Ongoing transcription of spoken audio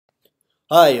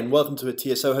Hi and welcome to a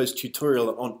TSO host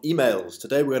tutorial on emails.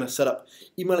 Today we're going to set up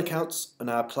email accounts on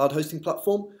our cloud hosting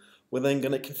platform. We're then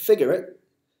going to configure it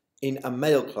in a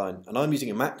mail client, and I'm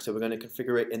using a Mac, so we're going to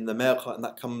configure it in the mail client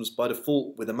that comes by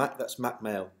default with a Mac. That's Mac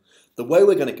Mail. The way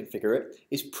we're going to configure it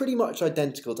is pretty much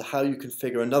identical to how you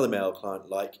configure another mail client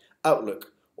like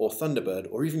Outlook or Thunderbird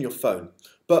or even your phone,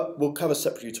 but we'll cover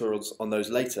separate tutorials on those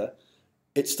later.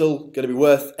 It's still going to be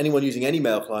worth anyone using any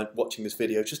mail client watching this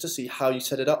video just to see how you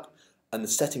set it up and the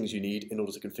settings you need in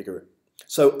order to configure it.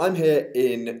 So I'm here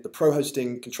in the Pro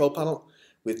Hosting control panel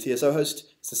with TSO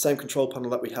Host. It's the same control panel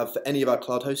that we have for any of our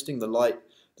cloud hosting, the Lite,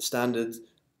 the Standard,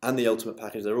 and the Ultimate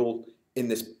package. They're all in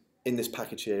this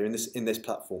package here, in this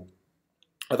platform.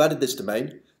 I've added this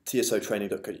domain,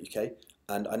 tsotraining.co.uk,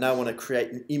 and I now want to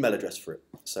create an email address for it.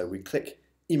 So we click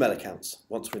Email Accounts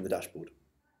once we're in the dashboard.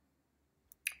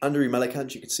 Under Email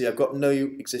Accounts, you can see I've got no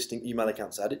existing email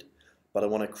accounts added, but I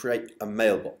want to create a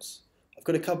mailbox. I've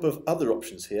got a couple of other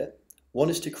options here. One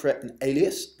is to create an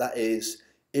alias. That is,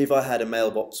 if I had a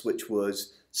mailbox which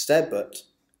was Seb at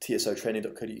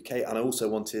tsotraining.co.uk and I also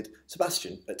wanted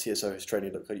Sebastian at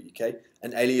tsotraining.co.uk,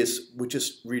 an alias would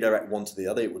just redirect one to the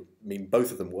other. It would mean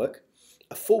both of them work.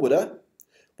 A forwarder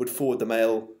would forward the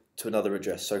mail to another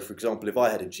address. So for example, if I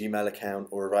had a Gmail account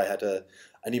or if I had an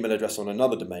email address on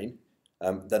another domain,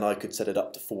 then I could set it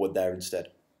up to forward there instead.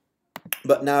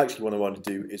 But now actually what I want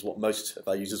to do is what most of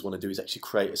our users want to do is actually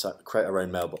create our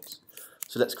own mailbox.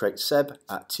 So let's create seb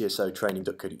at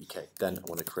tsotraining.co.uk. Then I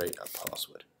want to create a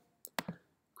password.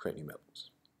 Create new mailbox.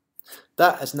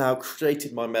 That has now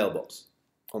created my mailbox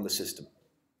on the system.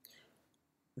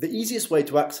 The easiest way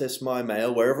to access my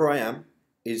mail wherever I am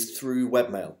is through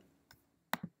webmail.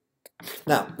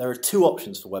 Now there are two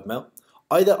options for webmail.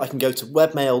 Either I can go to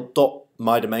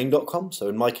webmail.mydomain.com, so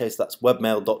in my case that's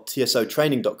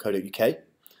webmail.tsotraining.co.uk,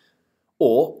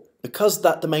 or because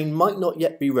that domain might not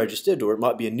yet be registered or it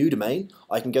might be a new domain,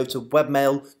 I can go to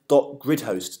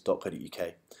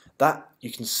webmail.gridhost.co.uk. That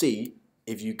you can see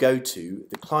if you go to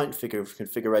the client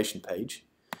configuration page,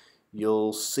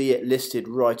 you'll see it listed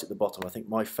right at the bottom. I think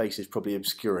my face is probably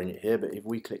obscuring it here, but if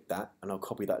we click that, and I'll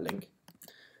copy that link,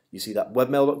 you see that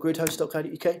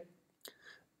webmail.gridhost.co.uk.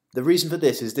 The reason for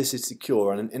this is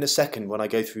secure, and in a second when I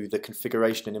go through the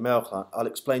configuration in a mail client, I'll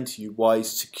explain to you why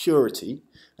security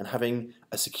and having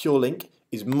a secure link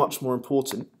is much more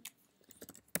important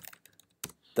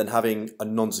than having a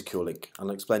non-secure link. And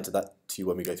I'll explain that to you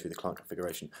when we go through the client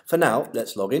configuration. For now,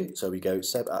 let's log in. So we go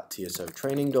seb at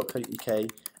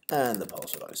tsotraining.co.uk and the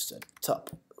password I set up,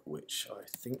 which I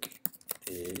think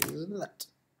is that.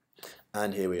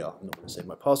 And here we are. I'm not going to save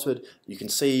my password. You can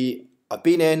see I've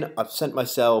been in, I've sent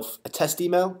myself a test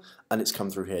email, and it's come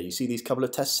through here. You see these couple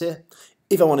of tests here?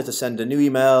 If I wanted to send a new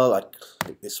email, I'd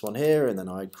click this one here, and then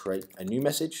I'd create a new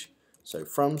message. So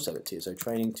from seb at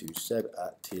tsotraining to seb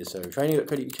at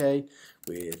tsotraining.co.uk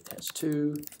with test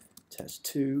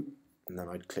 2, and then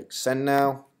I'd click send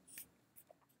now.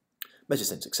 Message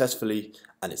sent successfully,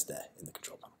 and it's there in the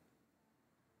control panel.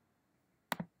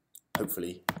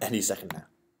 Hopefully any second now.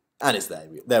 And it's there.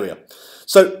 There we are.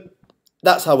 So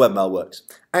that's how webmail works.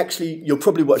 Actually, you're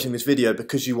probably watching this video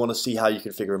because you want to see how you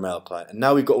configure a mail client. And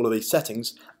now we've got all of these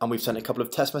settings and we've sent a couple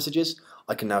of test messages,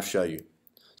 I can now show you.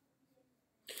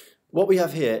 What we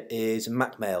have here is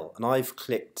Mac Mail, and I've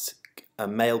clicked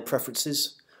Mail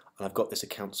Preferences, and I've got this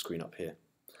account screen up here.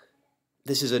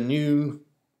 This is a new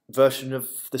version of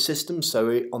the system,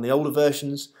 so on the older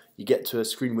versions, you get to a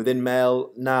screen within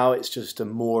Mail. Now it's just a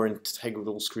more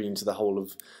integral screen to the whole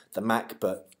of the Mac,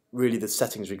 but really the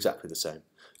settings are exactly the same.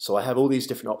 So I have all these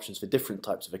different options for different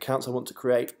types of accounts I want to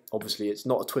create. Obviously it's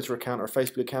not a Twitter account or a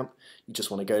Facebook account. You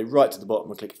just want to go right to the bottom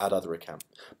and click add other account.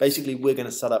 Basically we're going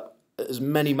to set up as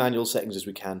many manual settings as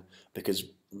we can, because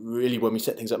really when we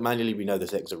set things up manually we know the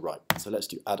settings are right. So let's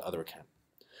do add other account.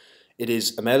 It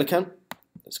is a mail account.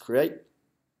 Let's create.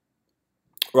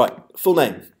 Right, full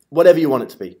name, whatever you want it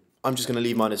to be. I'm just going to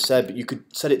leave mine as Seb, but you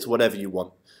could set it to whatever you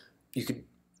want. You could,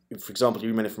 for example,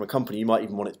 you're emailing from a company, you might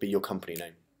even want it to be your company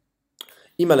name.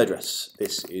 Email address.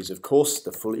 This is, of course,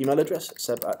 the full email address,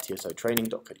 seb at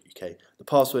tsotraining.co.uk. The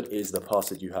password is the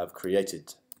password you have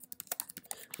created,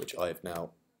 which I have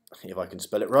now, if I can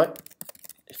spell it right,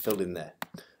 filled in there.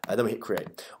 And then we hit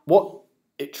create. What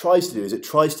it tries to do is it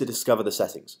tries to discover the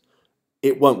settings.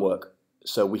 It won't work,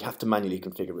 so we have to manually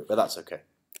configure it, but that's okay.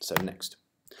 So next.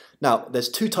 Now, there's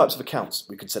two types of accounts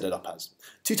we could set it up as.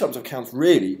 Two types of accounts,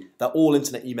 really, that all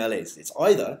internet email is. It's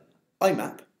either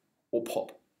IMAP or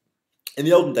POP. In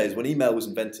the olden days, when email was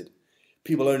invented,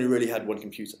 people only really had one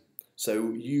computer.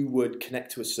 So you would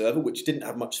connect to a server which didn't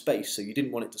have much space, so you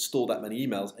didn't want it to store that many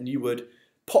emails, and you would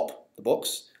pop the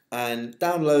box and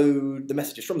download the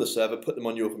messages from the server, put them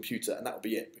on your computer, and that will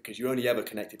be it, because you're only ever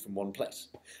connected from one place.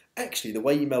 Actually, the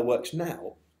way email works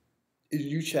now is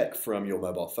you check from your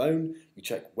mobile phone, you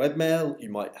check webmail, you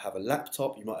might have a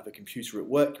laptop, you might have a computer at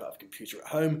work, you might have a computer at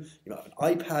home, you might have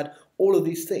an iPad, all of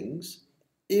these things.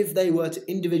 If they were to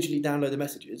individually download the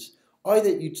messages, either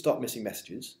you'd start missing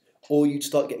messages, or you'd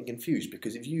start getting confused,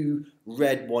 because if you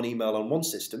read one email on one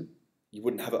system, you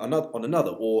wouldn't have it on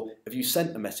another, or if you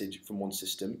sent a message from one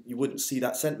system, you wouldn't see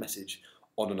that sent message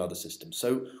on another system.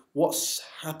 So what's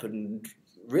happened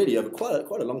really over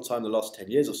quite a long time, the last 10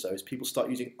 years or so, is people start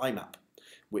using IMAP,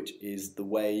 which is the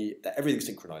way that everything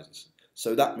synchronizes.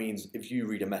 So that means if you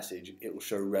read a message, it will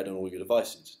show red on all your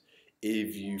devices.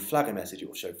 If you flag a message, it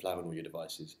will show flag on all your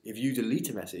devices. If you delete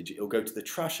a message, it will go to the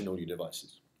trash on all your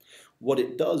devices. What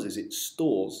it does is it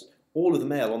stores all of the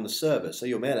mail on the server, so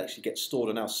your mail actually gets stored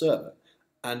on our server.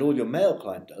 And all your mail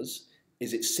client does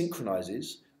is it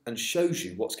synchronizes and shows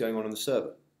you what's going on the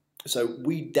server. So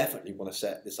we definitely want to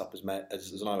set this up as an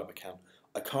IMAP account.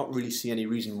 I can't really see any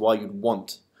reason why you'd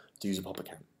want to use a POP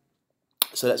account.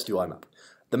 So let's do IMAP.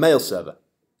 The mail server.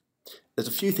 There's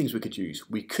a few things we could use.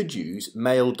 We could use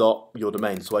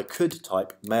mail.yourdomain. So I could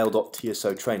type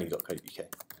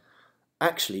mail.tsotraining.co.uk.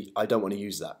 Actually, I don't want to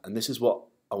use that. And this is what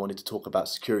I wanted to talk about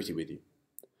security with you.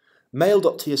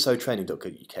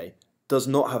 Mail.tsotraining.co.uk does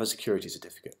not have a security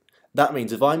certificate. That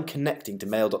means if I'm connecting to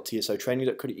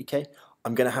mail.tsotraining.co.uk,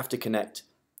 I'm going to have to connect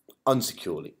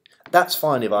unsecurely. That's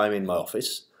fine if I'm in my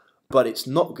office, but it's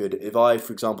not good if I,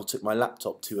 for example, took my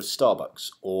laptop to a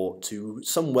Starbucks or to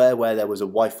somewhere where there was a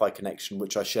Wi-Fi connection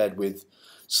which I shared with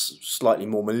slightly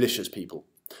more malicious people.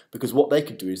 Because what they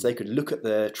could do is they could look at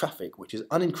the traffic, which is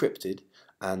unencrypted,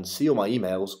 and see all my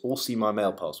emails or see my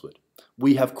mail password.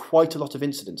 We have quite a lot of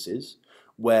incidences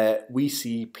where we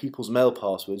see people's mail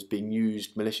passwords being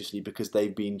used maliciously because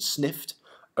they've been sniffed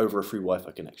over a free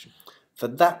Wi-Fi connection. For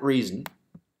that reason,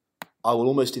 I will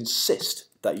almost insist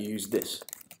that you use this,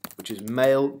 which is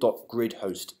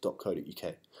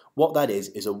mail.gridhost.co.uk. What that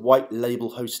is a white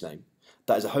label host name.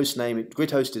 That is a host name.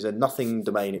 Gridhost is a nothing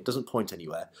domain. It doesn't point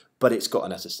anywhere, but it's got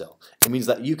an SSL. It means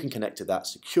that you can connect to that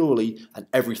securely and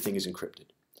everything is encrypted.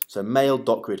 So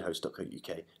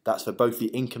mail.gridhost.co.uk. That's for both the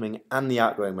incoming and the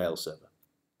outgoing mail server.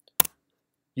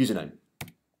 Username.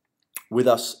 With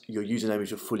us, your username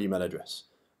is your full email address.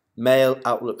 Mail,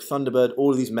 Outlook, Thunderbird,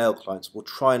 all of these mail clients will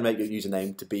try and make your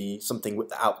username to be something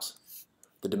without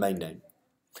the domain name.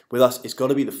 With us, it's got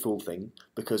to be the full thing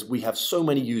because we have so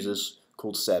many users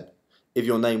called Seb. If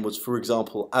your name was, for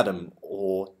example, Adam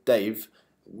or Dave,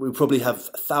 we probably have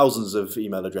thousands of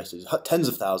email addresses, tens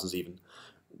of thousands even,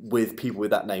 with people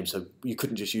with that name, so you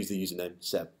couldn't just use the username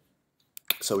Seb.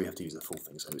 So we have to use the full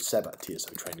thing, so it's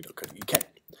seb@tsotraining.co.uk.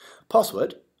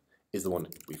 Password is the one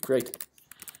we've created.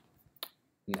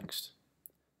 Next.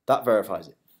 That verifies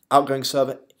it. Outgoing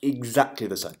server, exactly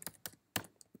the same.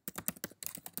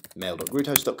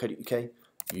 mail.gridhost.co.uk,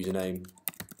 username,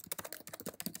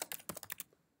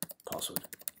 password.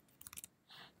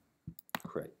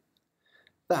 Great.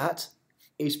 That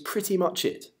is pretty much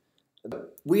it.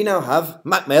 We now have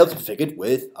MacMail configured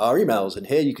with our emails, and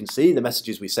here you can see the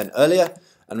messages we sent earlier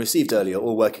and received earlier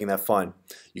all working there fine.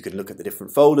 You can look at the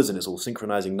different folders and it's all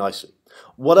synchronizing nicely.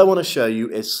 What I want to show you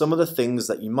is some of the things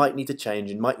that you might need to change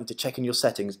and might need to check in your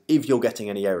settings if you're getting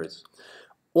any errors.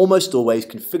 Almost always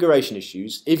configuration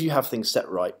issues, if you have things set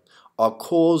right, are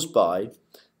caused by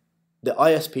the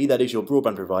ISP, that is your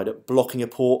broadband provider, blocking a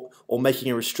port or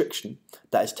making a restriction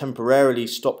that has temporarily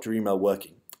stopped your email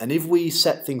working. And if we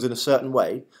set things in a certain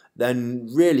way, then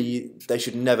really they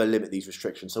should never limit these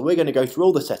restrictions. So we're going to go through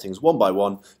all the settings one by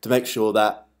one to make sure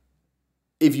that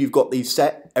if you've got these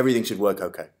set, everything should work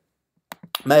okay.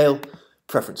 Mail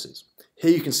preferences. Here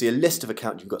you can see a list of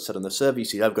accounts you've got set on the server. You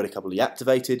see I've got a couple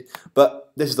deactivated,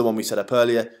 but this is the one we set up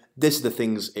earlier. This is the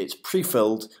things it's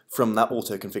pre-filled from that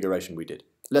auto configuration we did.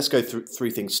 Let's go through three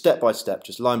things step by step,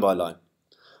 just line by line.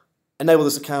 Enable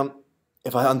this account.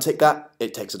 If I untick that,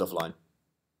 it takes it offline.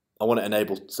 I want it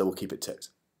enabled, so we'll keep it ticked.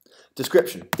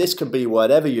 Description. This can be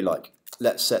whatever you like.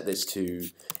 Let's set this to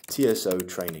TSO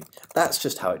training. That's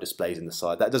just how it displays in the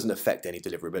side. That doesn't affect any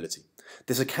deliverability.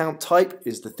 This account type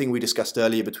is the thing we discussed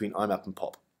earlier between IMAP and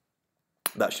POP.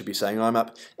 That should be saying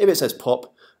IMAP. If it says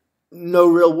POP, no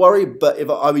real worry, but if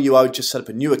I were you, I would just set up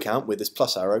a new account with this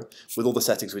plus arrow with all the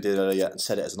settings we did earlier and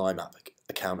set it as an IMAP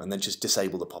account and then just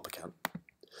disable the POP account.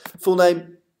 Full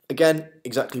name. Again,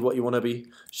 exactly what you want to be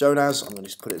shown as. I'm going to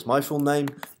just put it as my full name.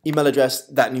 Email address,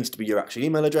 that needs to be your actual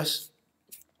email address.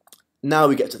 Now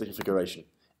we get to the configuration.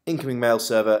 Incoming mail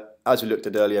server, as we looked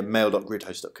at earlier,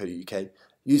 mail.gridhost.co.uk.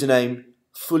 Username,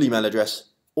 full email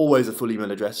address, always a full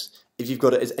email address. If you've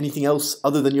got it as anything else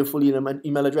other than your full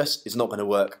email address, it's not going to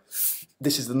work.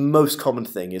 This is the most common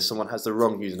thing, is someone has the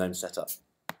wrong username set up.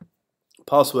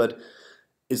 Password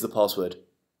is the password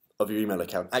of your email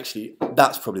account. Actually,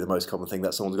 that's probably the most common thing,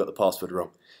 that someone's got the password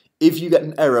wrong. If you get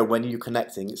an error when you're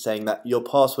connecting saying that your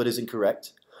password is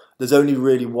incorrect, there's only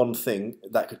really one thing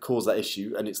that could cause that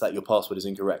issue, and it's that your password is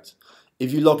incorrect.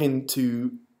 If you log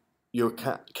into your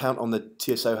account on the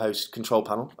TSO host control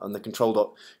panel, on the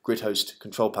control.grid host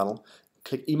control panel,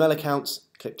 click email accounts,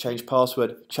 click change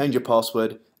password, change your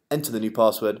password, enter the new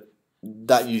password.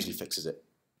 That usually fixes it.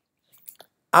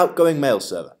 Outgoing mail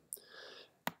server.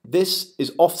 This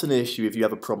is often an issue if you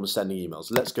have a problem sending emails.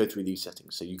 Let's go through these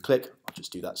settings. So you click, I'll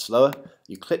just do that slower,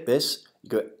 you click this, you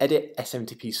go edit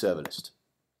SMTP server list.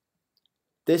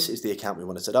 This is the account we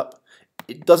want to set up.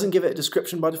 It doesn't give it a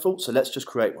description by default, so let's just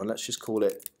create one. Let's just call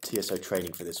it TSO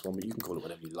training for this one, but you can call it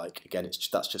whatever you like. Again,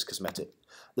 that's just cosmetic.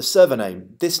 The server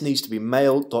name, this needs to be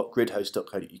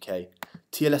mail.gridhost.co.uk.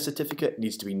 TLS certificate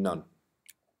needs to be none.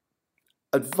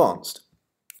 Advanced.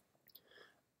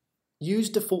 Use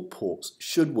default ports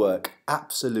should work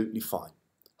absolutely fine.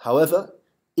 However,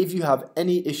 if you have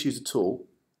any issues at all,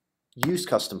 use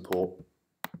custom port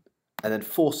and then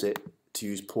force it to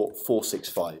use port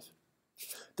 465.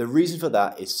 The reason for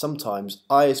that is sometimes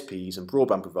ISPs and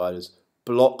broadband providers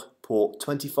block port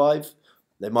 25,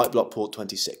 they might block port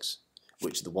 26,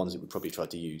 which are the ones that we probably try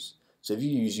to use. So if you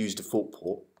use default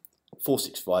port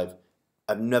 465,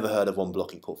 I've never heard of one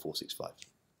blocking port 465.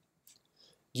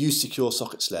 Use secure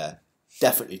socket slayer,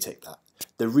 definitely tick that.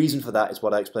 The reason for that is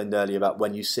what I explained earlier about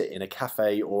when you sit in a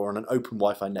cafe or on an open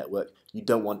Wi-Fi network, you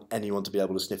don't want anyone to be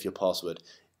able to sniff your password.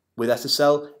 With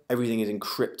SSL, everything is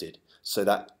encrypted, so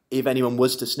that if anyone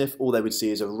was to sniff, all they would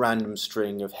see is a random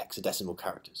string of hexadecimal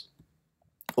characters.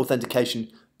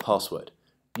 Authentication, password.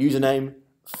 Username,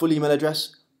 full email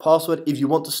address, password. If you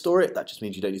want to store it, that just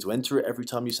means you don't need to enter it every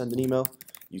time you send an email.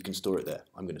 You can store it there.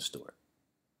 I'm going to store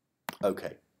it.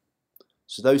 Okay.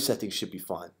 So those settings should be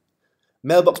fine.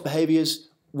 Mailbox behaviors,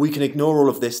 we can ignore all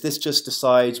of this. This just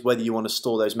decides whether you want to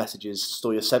store those messages,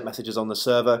 store your sent messages on the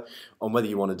server, on whether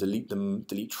you want to delete them,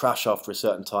 delete trash after a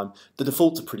certain time. The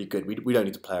defaults are pretty good. We don't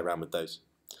need to play around with those.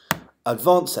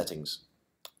 Advanced settings.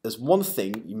 There's one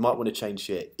thing you might want to change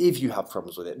here if you have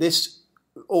problems with it. This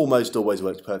almost always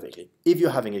works perfectly. If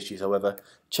you're having issues, however,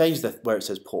 change where it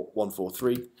says port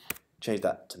 143, change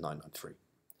that to 993.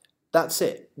 That's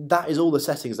it. That is all the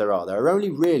settings there are. There are only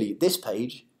really this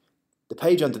page, the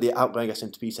page under the outgoing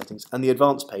SMTP settings, and the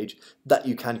advanced page that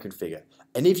you can configure.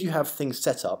 And if you have things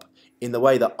set up in the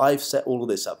way that I've set all of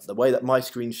this up, the way that my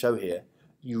screens show here,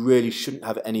 you really shouldn't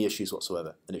have any issues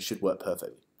whatsoever, and it should work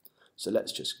perfectly. So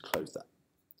let's just close that.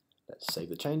 Let's save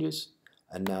the changes,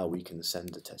 and now we can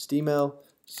send a test email.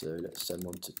 So let's send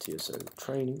one to TSO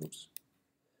training. Oops.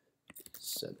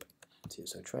 Send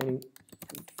TSO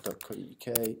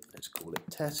training.co.uk. Let's call it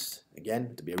test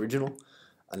again to be original,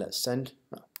 and let's send.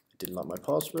 No, I didn't like my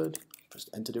password. Just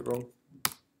entered it wrong.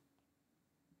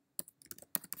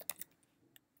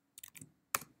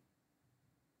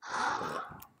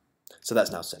 So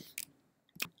that's now sent.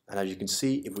 And as you can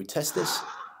see, if we test this,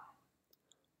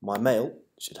 my mail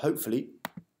should hopefully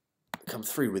come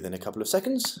through within a couple of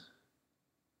seconds.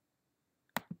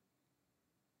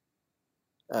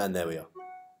 And there we are.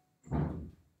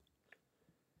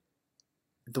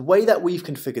 The way that we've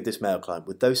configured this mail client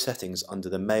with those settings under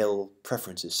the mail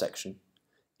preferences section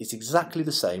is exactly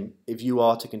the same if you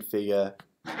are to configure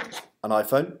an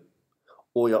iPhone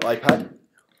or your iPad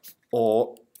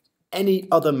or any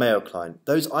other mail client.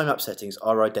 Those IMAP settings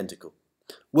are identical.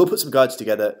 We'll put some guides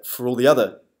together for all the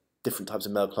other different types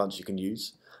of mail clients you can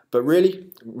use. But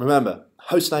really, remember,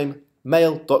 hostname,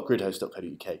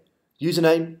 mail.gridhost.co.uk.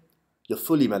 Username, your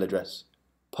full email address.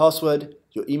 Password,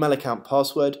 your email account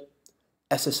password.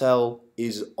 SSL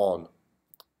is on.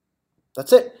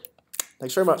 That's it.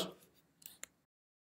 Thanks very much.